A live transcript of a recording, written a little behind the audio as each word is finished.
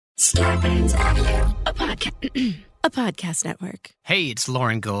Scarpins Avenue, a podcast network. Hey, it's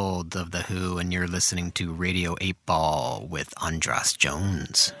Lauren Gold of The Who, and you're listening to Radio 8 Ball with Andras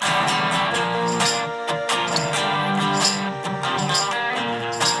Jones.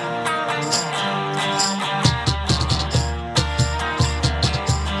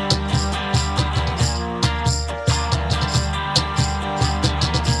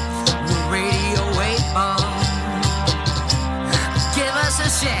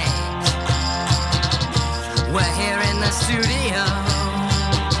 We're here in the studio,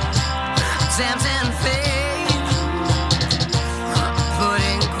 Samson Fade,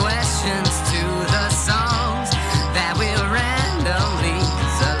 putting questions to the songs that we'll randomly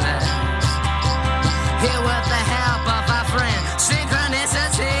select. Here with the help of our friend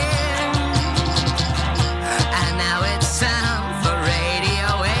Synchronicity. And now it's time for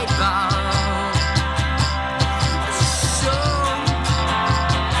Radio 8 Ball.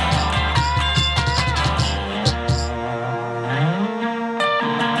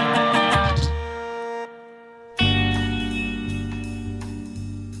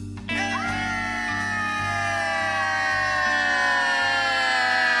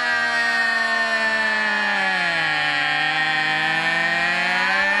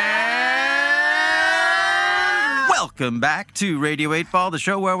 Welcome back to Radio 8 Ball, the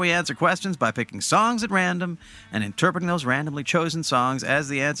show where we answer questions by picking songs at random and interpreting those randomly chosen songs as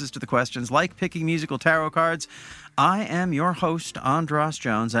the answers to the questions, like picking musical tarot cards. I am your host, Andras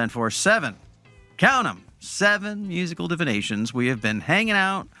Jones, and for 7 musical divinations, we have been hanging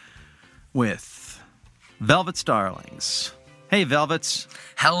out with Velvet Starlings. Hey, Velvets.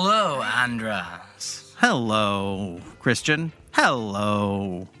 Hello, Andras. Hello, Christian.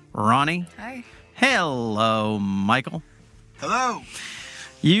 Hello, Ronnie. Hi. Hello, Michael. Hello.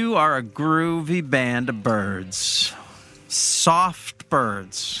 You are a groovy band of birds. Soft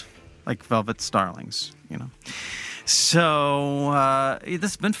birds. Like Velvet Starlings, you know. So, this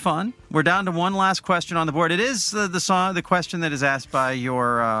has been fun. We're down to one last question on the board. It is the question that is asked by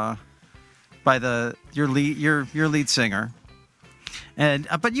your lead singer. And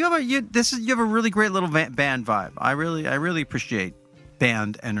but you have a really great little band vibe. I really appreciate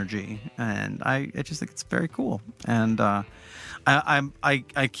band energy, and I just think it's very cool. And I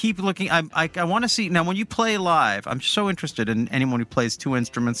keep looking. I want to see now when you play live. I'm so interested in anyone who plays 2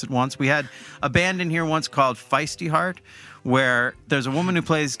 instruments at once. We had a band in here once called Feisty Heart, where there's a woman who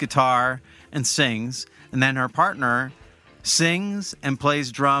plays guitar and sings, and then her partner sings and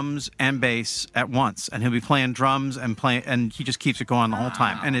plays drums and bass at once, and he'll be playing drums and he just keeps it going the whole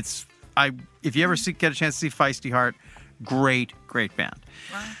time. And if you ever get a chance to see Feisty Heart, great band.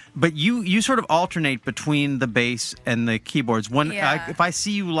 Wow. But you sort of alternate between the bass and the keyboards. If I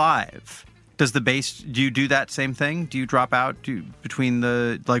see you live, does the bass, do you do that same thing? Do you drop out between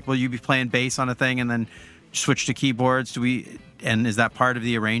will you be playing bass on a thing and then switch to keyboards? And is that part of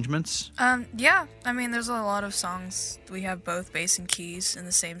the arrangements? Yeah. I mean, there's a lot of songs we have both bass and keys in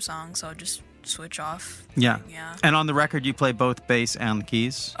the same song, so I'll just switch off. Yeah. And on the record, you play both bass and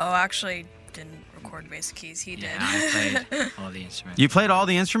keys? Oh, actually, didn't record bass and keys. He did. I played all the instruments. You played all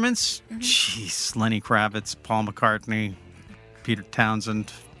the instruments? Mm-hmm. Jeez, Lenny Kravitz, Paul McCartney, Peter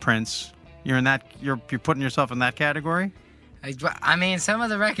Townsend, Prince. You're putting yourself in that category? I mean, some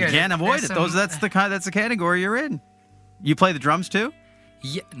of the records. You can't avoid it. That's the category you're in. You play the drums too?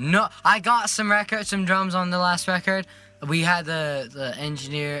 Yeah, no, I got some drums on the last record. We had the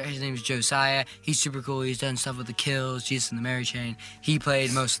engineer, his name's Josiah. He's super cool. He's done stuff with the Kills, Jesus and the Mary Chain. He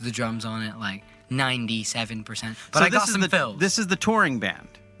played most of the drums on it, like 97%. But so I got some fills. This is the touring band.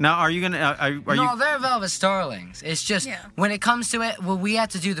 Now, are you gonna? No, they're Velvet Starlings. It's just when it comes to it, well, we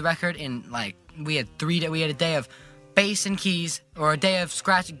had to do the record in we had 3 days. We had a day of bass and keys, or a day of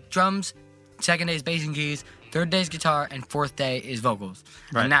scratch drums. Second day is bass and keys. Third day is guitar, and fourth day is vocals.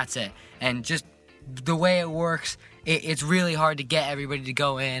 Right. And that's it. And just the way it works, it's really hard to get everybody to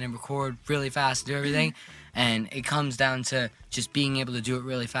go in and record really fast and do everything. And it comes down to just being able to do it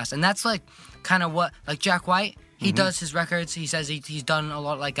really fast. And that's kind of what Jack White, he does his records. He says he's done a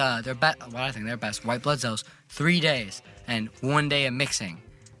lot I think their best, White Blood Cells, 3 days and 1 day of mixing.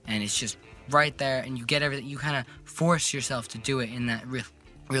 And it's just right there, and you get everything. You kind of force yourself to do it in that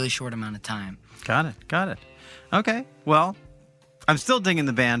really short amount of time. Got it. Okay, well, I'm still digging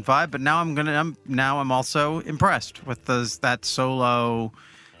the band vibe, but now I'm also impressed with that solo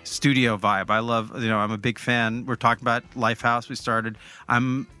studio vibe. I love, I'm a big fan. We're talking about Lifehouse. We started.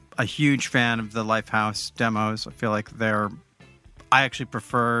 I'm a huge fan of the Lifehouse demos. I feel like I actually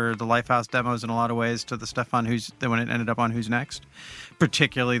prefer the Lifehouse demos in a lot of ways to the stuff when it ended up on Who's Next,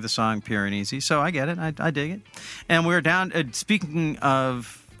 particularly the song Pure and Easy. So I get it. I dig it. And we're down. Speaking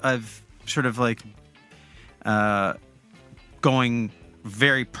of sort of like going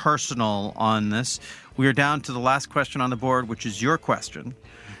very personal on this. We are down to the last question on the board, which is your question,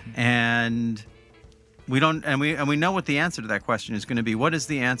 and we know what the answer to that question is going to be. What is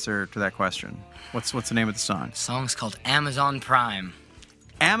the answer to that question? What's the name of the song? The song's called Amazon Prime.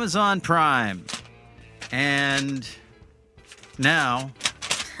 Amazon Prime. And now,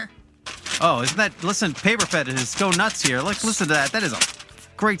 isn't that? Listen, Paper Fed is go nuts here. Listen to that. That is a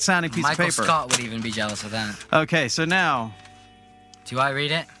great sounding piece of paper. Michael Scott would even be jealous of that. Okay, so now, do I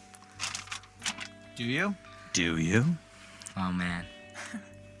read it? Do you? Do you? Oh man,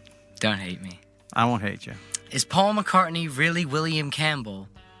 don't hate me. I won't hate you. Is Paul McCartney really William Campbell?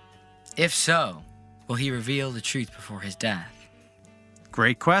 If so, will he reveal the truth before his death?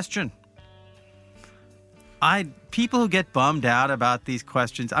 Great question. People who get bummed out about these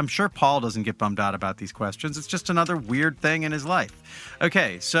questions, I'm sure Paul doesn't get bummed out about these questions. It's just another weird thing in his life.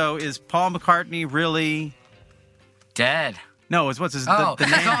 Okay, so is Paul McCartney really dead? No, what's his the name?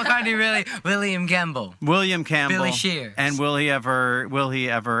 Paul McCartney really William Campbell. William Campbell. Billy Shears. And will he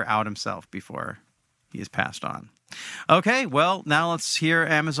ever out himself before he is passed on? Okay, well, now let's hear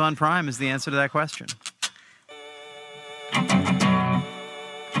Amazon Prime is the answer to that question.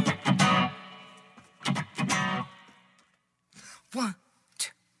 One,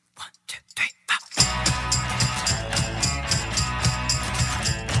 two, three, four.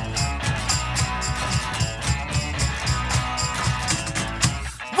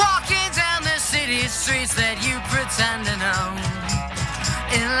 Walking down the city streets that you pretend to know,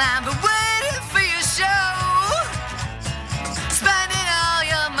 in line but waiting for your show, spending all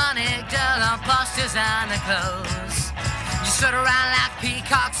your money, girl, on posters and the clothes. You strut around like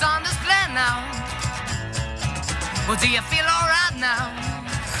peacocks on display now. Well, do you feel alright now?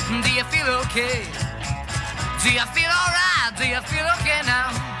 Do you feel okay? Do you feel alright? Do you feel okay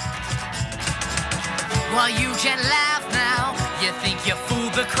now? Well, you can laugh now. You think you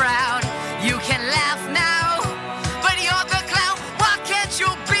fooled the crowd. You can laugh now, but you're the clown. Why can't you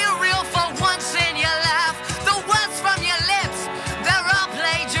be real for once in your life? The words from your lips, they're all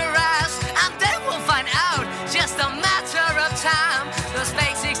plagiarized, and they will find out just a matter of time. Those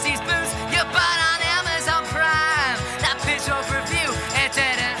fake 60s boots you bought on Amazon Prime. Review, it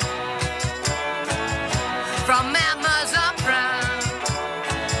didn't. From Amazon Prime,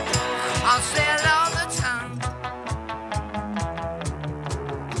 I'll say it all the time.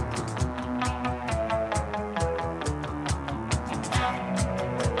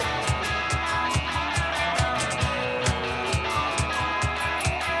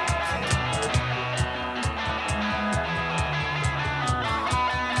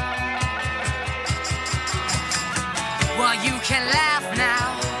 Well, you can laugh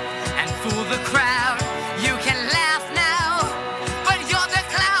now and fool the crowd. You can laugh now, but you're the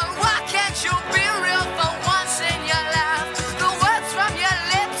clown. Why can't you be real for once in your life? The words from your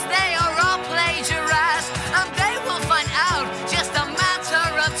lips, they are all plagiarized, and they will find out just a matter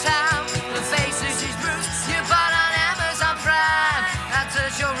of time. The faces these bruised you bought on Amazon Prime. That's a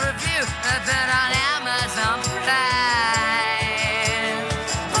your review, and then on Amazon Prime.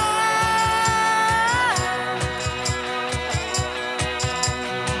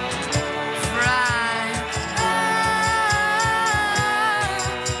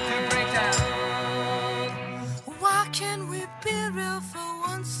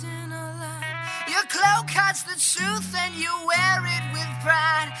 The truth and you wear it with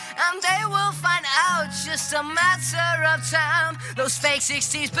pride, and they will find out just a matter of time. Those fake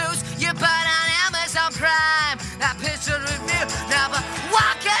 60s boots you bought on Amazon Prime. That picture review now, but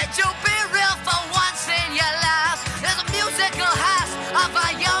why can't you be real for once in your life? There's a musical house of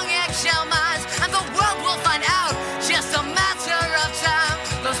our young eggshell minds, and the world will find out just a matter of time.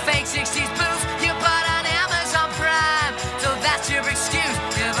 Those fake 60s boots you bought on Amazon Prime, so that's your excuse.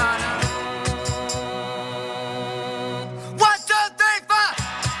 You bought on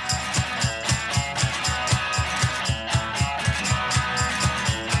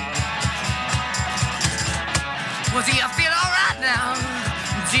well, do you feel alright now?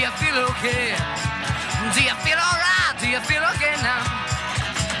 Do you feel okay? Do you feel alright? Do you feel okay now?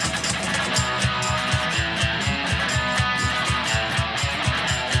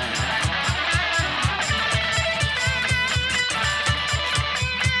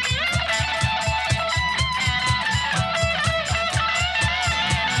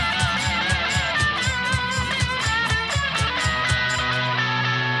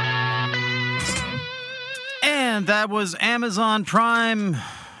 And that was Amazon Prime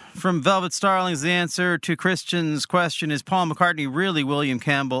from Velvet Starlings. The answer to Christian's question is Paul McCartney really William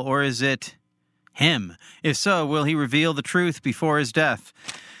Campbell, or is it him? If so, will he reveal the truth before his death?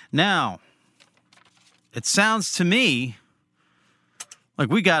 Now, it sounds to me like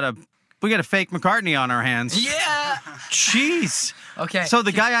we got a fake McCartney on our hands. Yeah. Jeez. Okay. So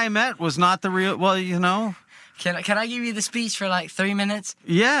the guy I met was not the real. Well, you know. Can I give you the speech for like 3 minutes?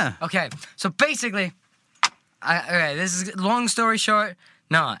 Yeah. Okay. So basically, okay, this is long story short.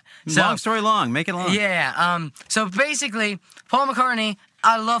 Not. So, long story long. Make it long. Yeah. So basically, Paul McCartney.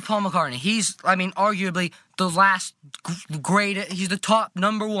 I love Paul McCartney. He's, I mean, arguably the last great. He's the top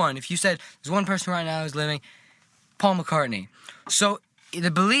number one. If you said there's one person right now who's living, Paul McCartney. So the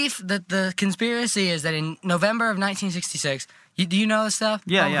belief that the conspiracy is that in November of 1966, do you know this stuff?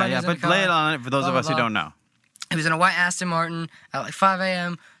 Yeah, Paul yeah. But lay it on it for those of us who don't know. He was in a white Aston Martin at like 5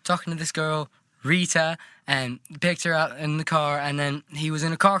 a.m. talking to this girl, Rita, and picked her up in the car, and then he was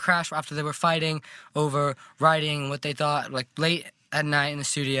in a car crash after they were fighting over writing what they thought, like late at night in the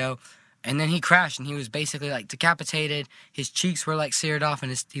studio, and then he crashed, and he was basically like decapitated. His cheeks were like seared off,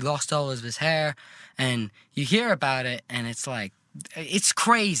 and he lost all of his hair, and you hear about it, and it's like, it's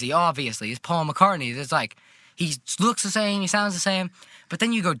crazy, obviously. It's Paul McCartney. It's like, he looks the same, he sounds the same, but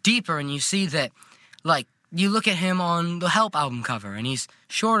then you go deeper, and you see that, like, you look at him on the Help album cover, and he's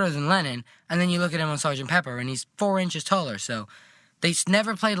shorter than Lennon, and then you look at him on Sgt. Pepper, and he's 4 inches taller, so they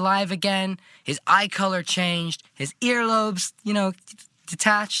never played live again. His eye color changed, his earlobes,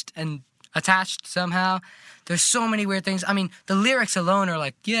 detached and attached somehow. There's so many weird things. I mean, the lyrics alone are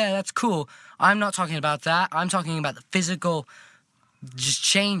like, yeah, that's cool. I'm not talking about that. I'm talking about the physical just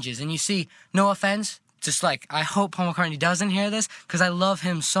changes, and you see, no offense, just like, I hope Paul McCartney doesn't hear this, because I love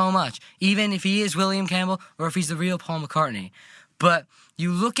him so much, even if he is William Campbell or if he's the real Paul McCartney. But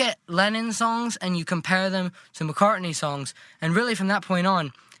you look at Lennon songs and you compare them to McCartney songs, and really from that point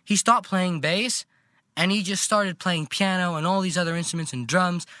on, he stopped playing bass, and he just started playing piano and all these other instruments and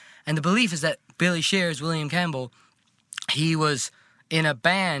drums, and the belief is that Billy Shears, William Campbell, he was in a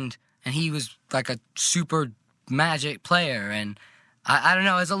band, and he was like a super magic player, and I don't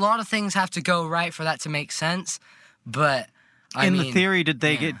know. There's a lot of things have to go right for that to make sense, but in the theory, did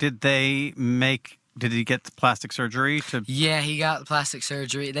he get the plastic surgery to? Yeah, he got plastic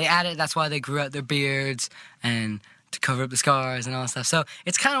surgery. They added. That's why they grew out their beards and to cover up the scars and all that stuff. So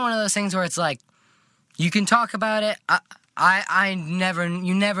it's kind of one of those things where it's like you can talk about it.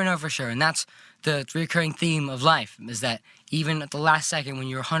 You never know for sure, and that's the recurring theme of life is that even at the last second when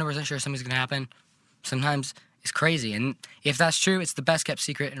you're 100% sure something's gonna happen, sometimes. It's crazy, and if that's true, it's the best kept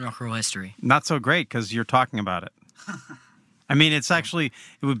secret in rock and roll history. Not so great because you're talking about it. I mean, it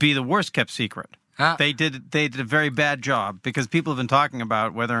would be the worst kept secret. They did a very bad job because people have been talking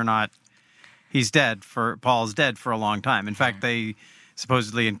about whether or not Paul's dead for a long time. In fact, they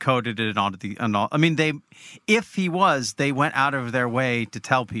supposedly encoded it on all. I mean, if he was, they went out of their way to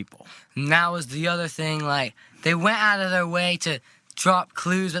tell people. And that was the other thing. Like they went out of their way to drop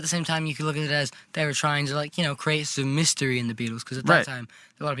clues, but at the same time you could look at it as they were trying to create some mystery in the Beatles, because at that time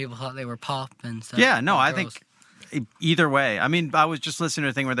a lot of people thought they were pop and stuff. Yeah, no, I think either way. I mean, I was just listening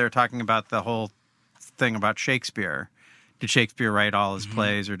to a thing where they were talking about the whole thing about Shakespeare. Did Shakespeare write all his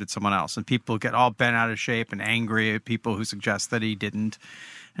plays, or did someone else? And people get all bent out of shape and angry at people who suggest that he didn't.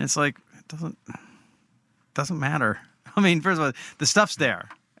 And it's like, it doesn't matter. I mean, first of all, the stuff's there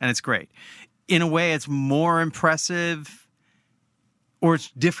and it's great. In a way, it's more impressive. Or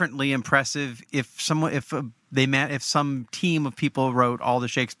it's differently impressive if some team of people wrote all the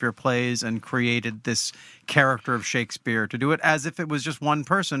Shakespeare plays and created this character of Shakespeare to do it as if it was just one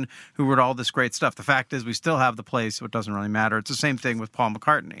person who wrote all this great stuff. The fact is, we still have the plays, so it doesn't really matter. It's the same thing with Paul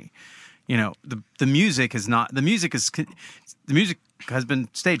McCartney. The music has been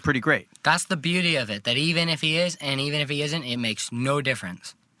stayed pretty great. That's the beauty of it. That even if he is and even if he isn't, it makes no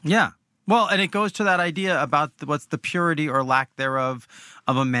difference. Yeah. Well, and it goes to that idea about what's the purity or lack thereof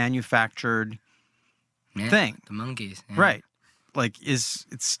of a manufactured thing. The Monkees. Yeah. Right. Like,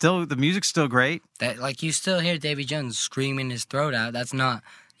 the music's still great. That, like, you still hear Davy Jones screaming his throat out. That's not,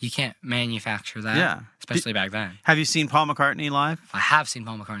 you can't manufacture that. Yeah. Especially back then. Have you seen Paul McCartney live? I have seen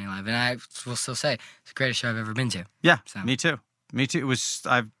Paul McCartney live, and I will still say it's the greatest show I've ever been to. Yeah, me too. It was,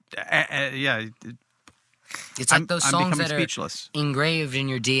 It's like those songs that speechless. Are engraved in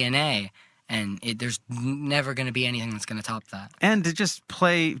your DNA, and there's never going to be anything that's going to top that. And to just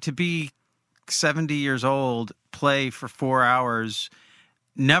to be 70 years old, play for 4 hours,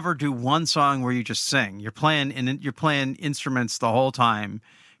 never do one song where you just sing. You're playing instruments the whole time: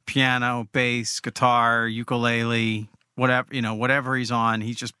 piano, bass, guitar, ukulele, whatever he's on,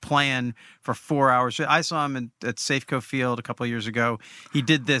 he's just playing for 4 hours. I saw him at Safeco Field a couple of years ago. He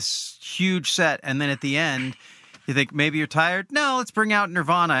did this huge set, and then at the end, You think maybe you're tired? No, let's bring out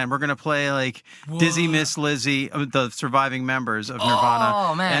Nirvana and we're going to play like Dizzy Miss Lizzy, the surviving members of Nirvana.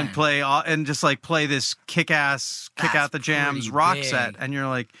 Oh, man. And just like play this kick-ass, kick out the jams pretty rock big. set. And you're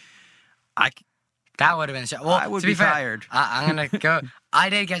like, That would have been a show. Well, I would to be be fair, tired. I'm going to go. I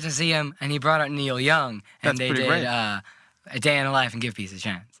did get to see him, and he brought out Neil Young, and That's they pretty did great. A Day in the Life and Give Peace a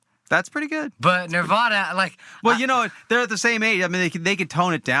Chance. that's pretty good. But Nirvana, like, Well, you know, they're at the same age. I mean, they could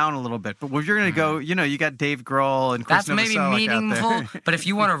tone it down a little bit. But if you're going to go, you know, you got Dave Grohl and Chris that's maybe Novoselic meaningful. out there. But if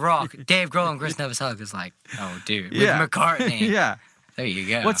you want to rock, Dave Grohl and Chris Novoselic is like, oh, dude, with Yeah. McCartney. Yeah. There you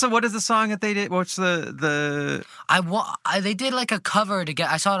go. What is the song that they did? What's the They did like a cover to get.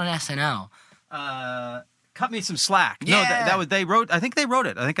 I saw it on SNL. Cut Me Some Slack? Yeah. No, that was they wrote. I think they wrote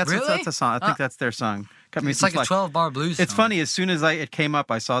it. I think that's Really? a song. I think that's their song. Cut Me It's Some like Slack. a 12-bar blues. It's song. funny. As soon as it came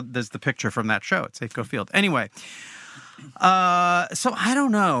up, I saw there's the picture from that show at Safeco Field. Anyway, so I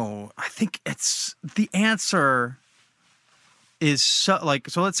don't know. I think it's the answer is so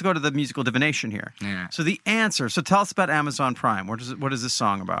let's go to the musical divination here. Yeah. So the answer. So tell us about Amazon Prime. What is this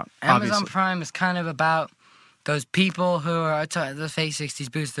song about? Amazon Obviously. Prime is kind of about those people who are the fake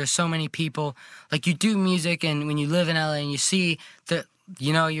 60s booths. There's so many people. Like, you do music, and when you live in LA and you see that,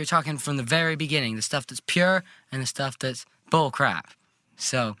 you know, you're talking from the very beginning, the stuff that's pure and the stuff that's bull crap.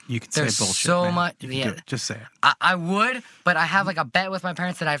 So You can say there's bullshit. so man. much. You can Yeah, do it. Just say it. I would, but I have like a bet with my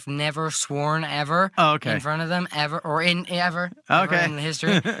parents that I've never sworn ever Oh, okay. in front of them ever ever Okay. in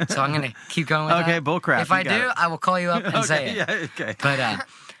history. So I'm gonna keep going with that. Okay, bull crap. If You I got do, it. I will call you up and say it. Yeah. Okay. But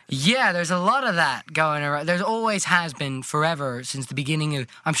yeah, there's a lot of that going around. There's always has been forever since the beginning of.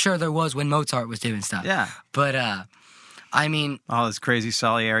 I'm sure there was when Mozart was doing stuff. Yeah. But I mean, All those crazy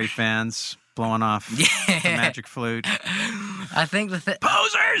Salieri fans blowing off the magic flute. I think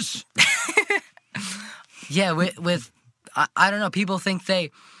Posers! yeah, with I don't know. People think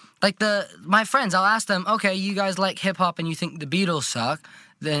they like my friends. I'll ask them, okay, you guys like hip hop and you think the Beatles suck,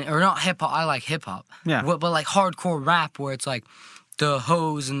 then or not hip hop. I like hip hop. Yeah. But like hardcore rap where it's like the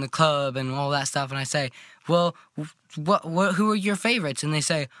Hoes and the Club and all that stuff. And I say, well, who are your favorites? And they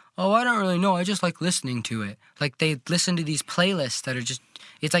say, oh, I don't really know. I just like listening to it. Like they listen to these playlists that are just,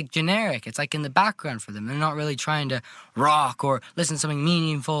 it's like generic. It's like in the background for them. They're not really trying to rock or listen to something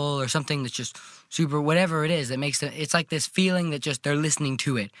meaningful or something that's just super, whatever it is that makes them, it's like this feeling that just they're listening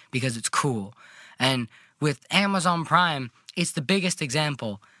to it because it's cool. And with Amazon Prime, it's the biggest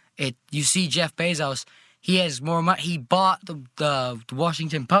example. You see Jeff Bezos, he has more money. He bought the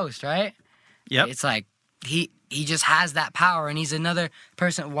Washington Post, right? Yep. It's like he just has that power, and he's another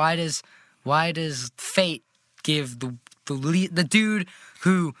person. Why does fate give the dude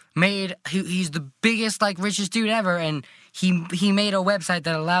who made he's the biggest like richest dude ever, and he made a website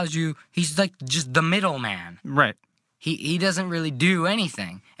that allows you. He's like just the middleman. Right. He doesn't really do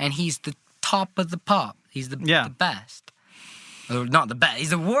anything, and he's the top of the pop. He's the best. Or not the best. He's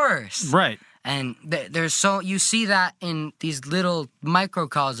the worst. Right. And there's you see that in these little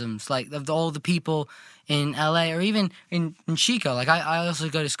microcosms, like of all the people in LA or even in Chico. Like I also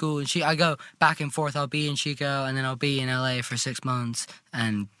go to school in Chico. I go back and forth. I'll be in Chico and then I'll be in LA for 6 months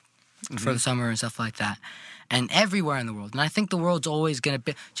and for the summer and stuff like that. And everywhere in the world. And I think the world's always going to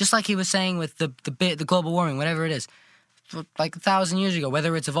be, just like he was saying with the global warming, whatever it is. Like 1,000 years ago,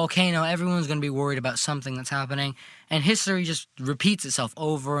 whether it's a volcano, everyone's going to be worried about something that's happening. And history just repeats itself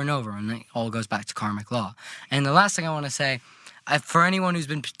over and over, and it all goes back to karmic law. And the last thing I want to say, for anyone who's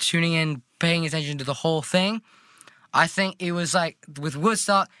been tuning in, paying attention to the whole thing, I think it was like with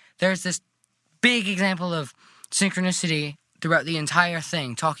Woodstock, there's this big example of synchronicity throughout the entire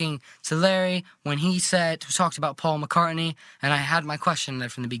thing. Talking to Larry when he talked about Paul McCartney, and I had my question there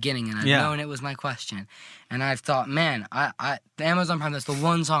from the beginning, and I've known it was my question. And I've thought, man, the Amazon Prime, that's the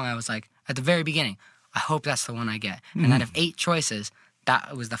one song I was like, at the very beginning, I hope that's the one I get. And out of 8 choices,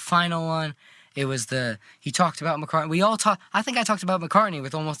 that was the final one. It was he talked about McCartney. I think I talked about McCartney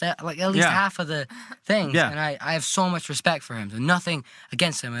with almost at least half of the things. Yeah. And I have so much respect for him. So nothing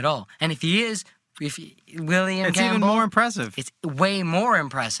against him at all. And if he is, William it's Campbell, even more impressive. It's way more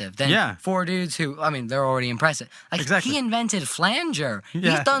impressive than 4 dudes who, I mean, they're already impressive. Like, exactly. He invented flanger.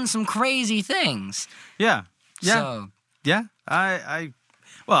 Yeah. He's done some crazy things. Yeah. Yeah. So, yeah.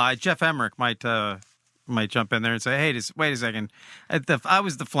 Jeff Emmerich might jump in there and say, hey, wait a second. I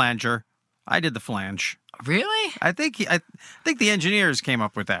was the flanger. I did the flange. really? I think the engineers came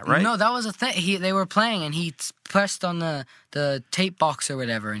up with that, right? No, that was a thing. They were playing, and he pressed on the tape box or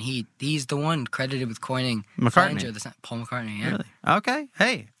whatever, and he's the one credited with coining McCartney. flanger. Paul McCartney, yeah. Really? Okay.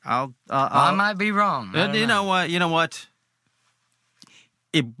 Hey, I might be wrong. I don't You know what?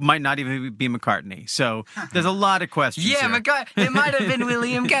 It might not even be McCartney. So there's a lot of questions. Yeah, here. it might have been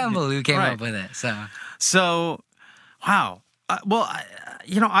William Campbell who came up with it. So Wow.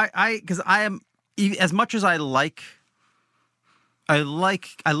 Because I am, as much as I love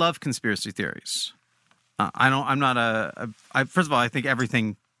conspiracy theories. First of all, I think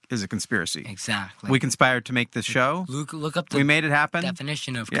everything is a conspiracy. Exactly. We conspired to make this show. Look up the we made it happen.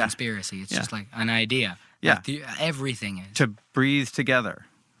 definition of conspiracy. It's just like an idea. Yeah. Like everything is. To breathe together,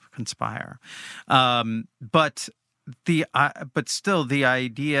 conspire. But still the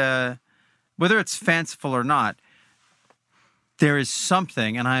idea, whether it's fanciful or not, there is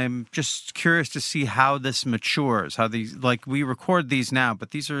something, and I'm just curious to see how this matures, how these, like, we record these now,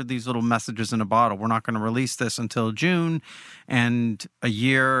 but these are these little messages in a bottle. We're not going to release this until June, and a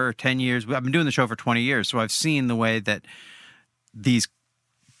year, 10 years. I've been doing the show for 20 years, so I've seen the way that these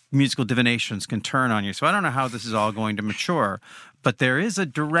musical divinations can turn on you. So I don't know how this is all going to mature, but there is a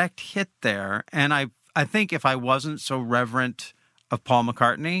direct hit there, and I think if I wasn't so reverent of Paul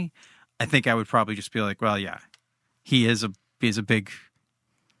McCartney, I think I would probably just be like, well, yeah, he is a big,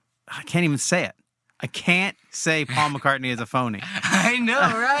 I can't even say it. I can't say Paul McCartney is a phony. I know,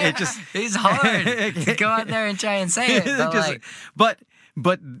 right? It's hard to go out there and try and say it.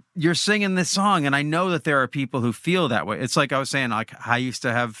 But you're singing this song, and I know that there are people who feel that way. It's like I was saying, like, I used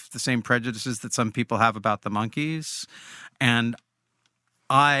to have the same prejudices that some people have about the Monkees, and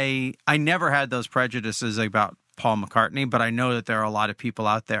I never had those prejudices about Paul McCartney, but I know that there are a lot of people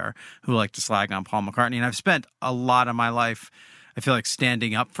out there who like to slag on Paul McCartney, and I've spent a lot of my life, I feel like,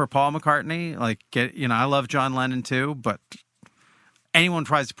 standing up for Paul McCartney. Like, I love John Lennon too, but anyone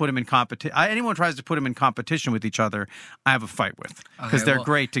tries to put him in competition with each other, I have a fight with, because they're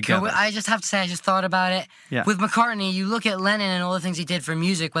great together. I just have to say, I just thought about it. Yeah. With McCartney, you look at Lennon and all the things he did for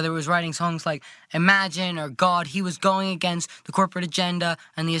music, whether it was writing songs like Imagine or God, he was going against the corporate agenda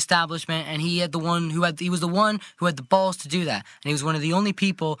and the establishment, and he was the one who had the balls to do that. And he was one of the only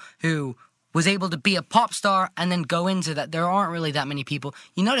people who was able to be a pop star and then go into that. There aren't really that many people.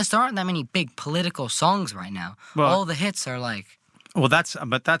 You notice there aren't that many big political songs right now. Well, all the hits are like... Well, that's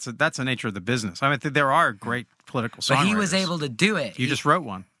the nature of the business. I mean, there are great political songwriters. But he was able to do it. You just wrote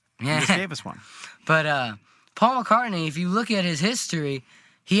one. Yeah. You just gave us one. But Paul McCartney, if you look at his history,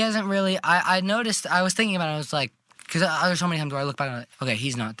 he hasn't really... I noticed, I was thinking about it, I was like... Because there's so many times where I look back and I'm like, okay,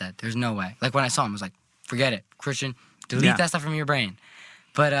 he's not dead. There's no way. Like, when I saw him, I was like, forget it. Christian, delete that stuff from your brain.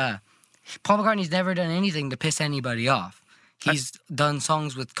 But Paul McCartney's never done anything to piss anybody off. He's done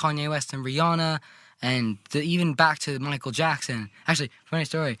songs with Kanye West and Rihanna... And even back to Michael Jackson. Actually, funny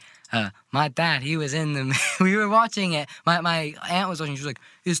story. My dad, he was in the... we were watching it. My aunt was watching. She was like,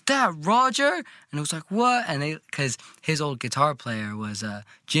 "Is that Roger?" And it was like, "What?" And because his old guitar player was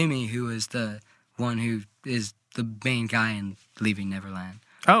Jimmy, who was the one who is the main guy in Leaving Neverland.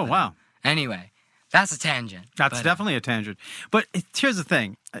 Oh, wow. Anyway, that's a tangent. That's definitely a tangent. But here's the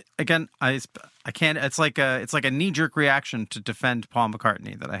thing. Again, I can't... It's like a knee-jerk reaction to defend Paul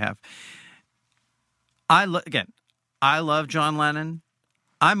McCartney that I have. I love John Lennon.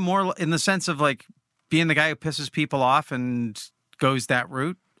 I'm more in the sense of like being the guy who pisses people off and goes that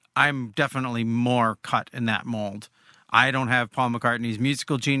route. I'm definitely more cut in that mold. I don't have Paul McCartney's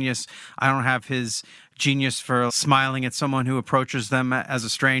musical genius. I don't have his genius for smiling at someone who approaches them as a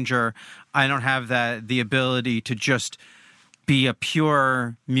stranger. I don't have the ability to just be a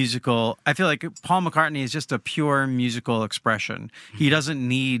pure musical... I feel like Paul McCartney is just a pure musical expression. He doesn't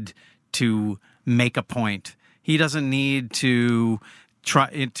need to make a point. He doesn't need to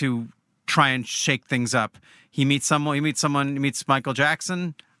try and shake things up. He meets Michael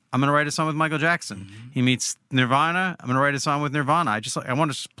Jackson. I'm going to write a song with Michael Jackson. Mm-hmm. He meets Nirvana. I'm going to write a song with Nirvana. I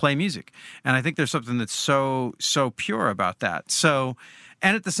want to play music. And I think there's something that's so pure about that. So,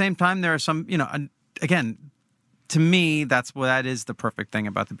 and at the same time, there are some, again, to me, that is the perfect thing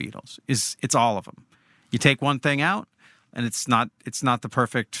about the Beatles, is it's all of them. You take one thing out and it's not the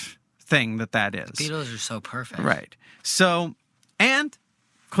perfect thing that is. The Beatles are so perfect. Right. So, and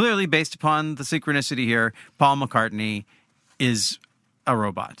clearly based upon the synchronicity here, Paul McCartney is a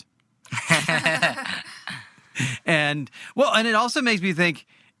robot. and it also makes me think,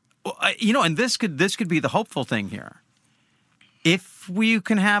 and this could be the hopeful thing here. If you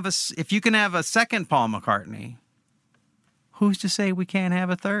can have a second Paul McCartney, who's to say we can't have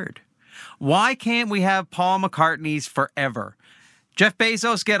a third? Why can't we have Paul McCartneys forever? Jeff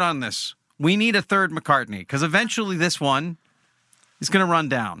Bezos, get on this. We need a third McCartney, because eventually this one is going to run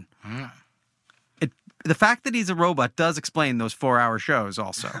down. Mm. The fact that he's a robot does explain those 4-hour shows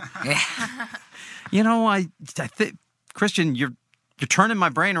also. I think, Christian, you're turning my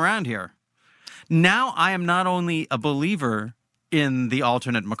brain around here. Now I am not only a believer in the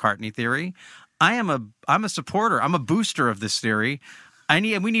alternate McCartney theory, I'm a supporter. I'm a booster of this theory.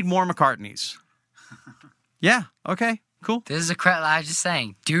 We need more McCartneys. Yeah. Okay. Cool. This is a crap. I was just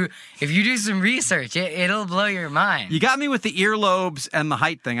saying, if you do some research, it'll blow your mind. You got me with the earlobes and the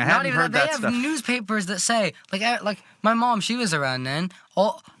height thing. I haven't heard that stuff. They have newspapers that say, like my mom, she was around then,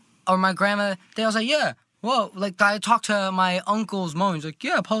 or my grandma, they all say, yeah, whoa. Like, I talked to my uncle's mom, he's like,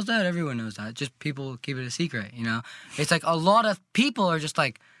 yeah, Paul's dead, everyone knows that. Just people keep it a secret, you know? It's like a lot of people are just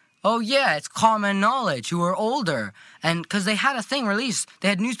like, oh yeah, it's common knowledge who are older. And because they had a thing released, they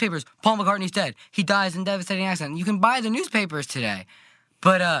had newspapers, Paul McCartney's dead, he dies in devastating accident. You can buy the newspapers today.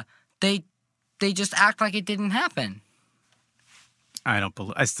 But they just act like it didn't happen.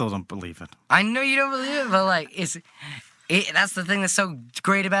 I still don't believe it. I know you don't believe it, but like that's the thing that's so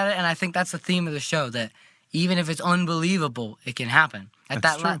great about it, and I think that's the theme of the show, that even if it's unbelievable, it can happen. At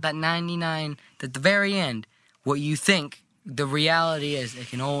that 99, at the very end, what you think the reality is, it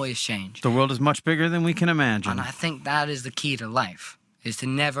can always change. The world is much bigger than we can imagine. And I think that is the key to life, is to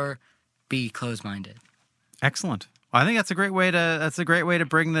never be closed-minded. Excellent. I think that's a great way to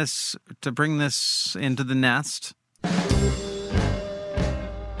bring this into the nest.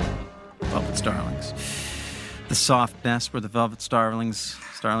 Velvet Starlings. The soft nest where the Velvet Starlings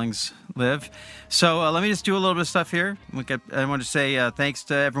live. So let me just do a little bit of stuff here. I want to say thanks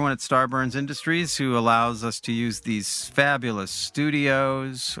to everyone at Starburns Industries who allows us to use these fabulous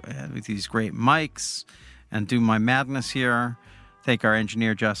studios with these great mics and do my madness here. Thank our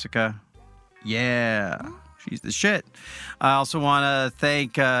engineer, Jessica. Yeah, she's the shit. I also want to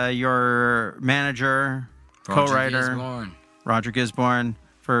thank your manager, co-writer, Roger Gisborne,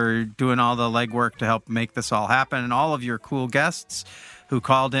 for doing all the legwork to help make this all happen, and all of your cool guests who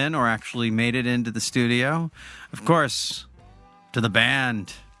called in or actually made it into the studio. Of course, to the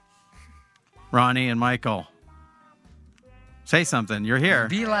band, Ronnie and Michael. Say something. You're here.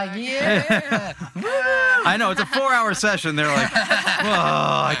 Be like, yeah. I know, it's a 4-hour session. They're like, oh,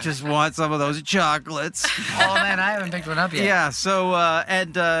 I just want some of those chocolates. Oh, man, I haven't picked one up yet. Yeah, so,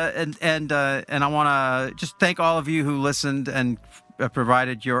 and I want to just thank all of you who listened and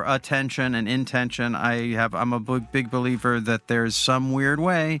provided your attention and intention. I'm a big believer that there's some weird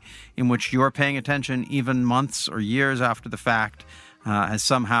way in which you're paying attention, even months or years after the fact, has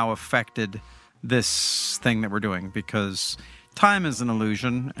somehow affected this thing that we're doing, because time is an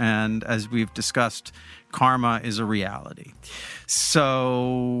illusion, and as we've discussed, karma is a reality.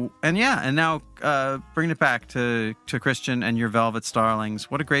 So, and now bring it back to Christian and your Velvet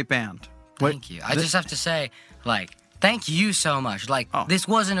Starlings. What a great band. Thank you. I just have to say, thank you so much. This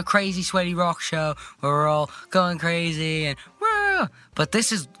wasn't a crazy, sweaty rock show where we're all going crazy and whoa. But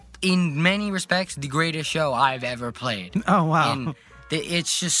this is, in many respects, the greatest show I've ever played. Oh, wow. And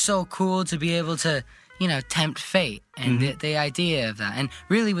it's just so cool to be able to, tempt fate and the idea of that. And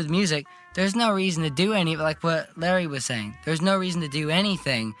really, with music, there's no reason to do any, like what Larry was saying. There's no reason to do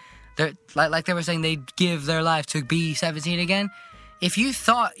anything. Like they were saying, they'd give their life to be 17 again. If you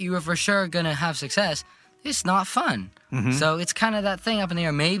thought you were for sure going to have success, it's not fun. So it's kind of that thing up in the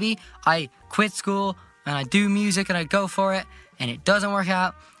air. Maybe I quit school and I do music and I go for it and it doesn't work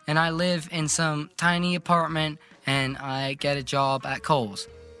out and I live in some tiny apartment and I get a job at Kohl's.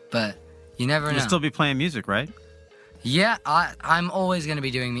 But you never know. You'll still be playing music, right? Yeah, I'm always going to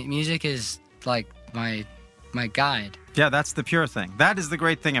be doing music. Is like my guide. Yeah, that's the pure thing. That is the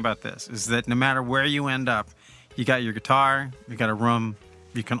great thing about this, is that no matter where you end up, you got your guitar, you got a room,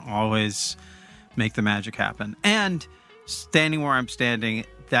 you can always make the magic happen. And standing where I'm standing,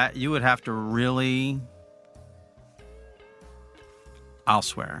 that you would have to really, I'll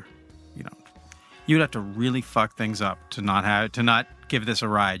swear, you'd have to really fuck things up to not give this a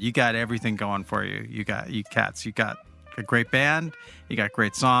ride. You got everything going for you. You got a great band, you got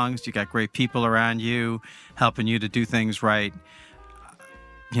great songs, you got great people around you helping you to do things right.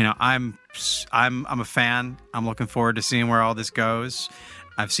 I'm a fan. I'm looking forward to seeing where all this goes.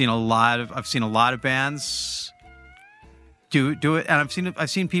 I've seen a lot of bands do it, and I've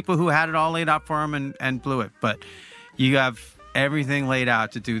seen people who had it all laid out for them and blew it. But you have everything laid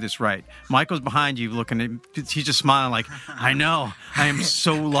out to do this right. Michael's behind you, looking at. He's just smiling like, I know. I am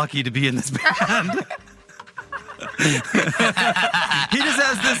so lucky to be in this band. He just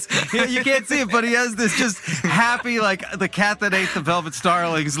has this, you can't see it, but he has this just happy, like the cat that ate the Velvet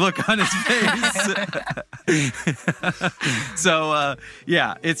Starlings look on his face. So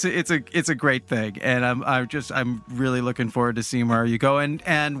it's a great thing, and I'm really looking forward to seeing where you go.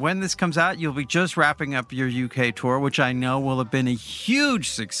 And when this comes out, you'll be just wrapping up your UK tour, which I know will have been a huge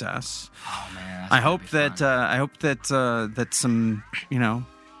success. Oh man! I hope that some, I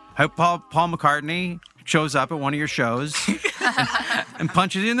hope Paul McCartney shows up at one of your shows and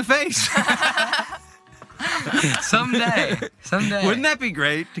punches you in the face. Someday. Wouldn't that be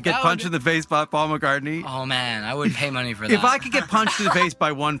great to get That punched would- in the face by Paul McCartney? Oh man, I wouldn't pay money for that. If I could get punched in the face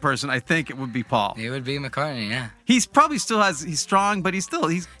by one person, I think it would be Paul. It would be McCartney, yeah. He's probably he's strong, but he's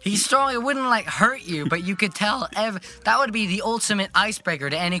He's strong. It wouldn't like hurt you, but you could tell. That would be the ultimate icebreaker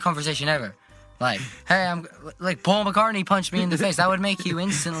to any conversation ever. Like, hey, I'm like Paul McCartney punched me in the face. That would make you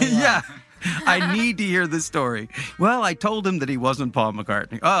instantly. yeah. I need to hear this story. Well, I told him that he wasn't Paul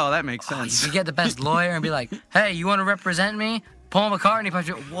McCartney. Oh, that makes sense. You get the best lawyer and be like, hey, you want to represent me? Paul McCartney punched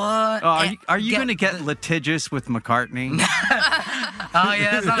me. What? Are you going to get litigious with McCartney? Oh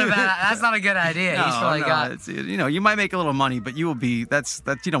yeah, that's not a good idea. He's probably got. It's, you might make a little money, but you will be. That's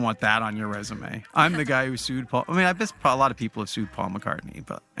you don't want that on your resume. I'm the guy who sued Paul. I mean, I guess a lot of people have sued Paul McCartney,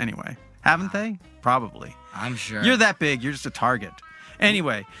 but anyway, haven't they? Probably. I'm sure. You're that big. You're just a target.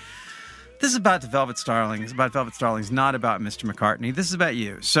 Anyway, this is about the Velvet Starlings. It's about Velvet Starlings, not about Mr. McCartney. This is about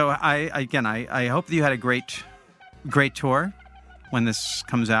you. So I hope that you had a great tour when this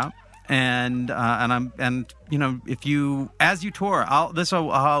comes out. And if you as you tour,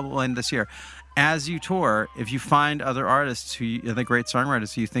 I'll end this here. As you tour, if you find other artists the great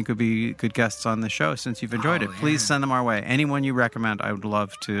songwriters who you think would be good guests on the show, since you've enjoyed it, please send them our way. Anyone you recommend, I would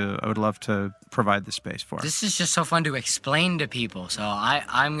love to provide the space for. This is just so fun to explain to people. So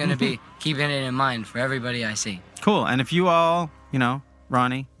I'm gonna be keeping it in mind for everybody I see. Cool. And if you all,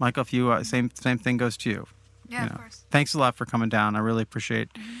 Ronnie, Michael, if you same thing goes to you. Yeah, of course. Thanks a lot for coming down. I really appreciate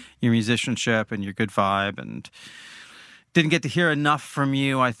your musicianship and your good vibe. And didn't get to hear enough from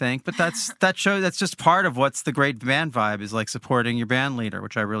you, I think, but that's just part of what's the great band vibe, is like supporting your band leader,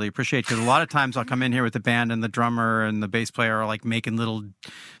 which I really appreciate. Because a lot of times I'll come in here with the band and the drummer and the bass player are like making little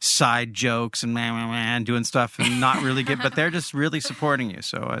side jokes and doing stuff and not really good, but they're just really supporting you.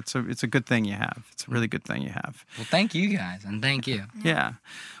 So it's a good thing you have. It's a really good thing you have. Well, thank you guys, and thank you. Yeah.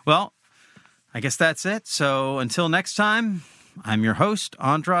 Well, I guess that's it. So until next time, I'm your host,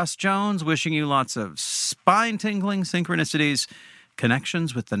 Andras Jones, wishing you lots of spine-tingling synchronicities,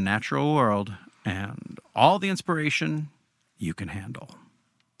 connections with the natural world, and all the inspiration you can handle.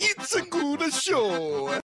 It's a good show.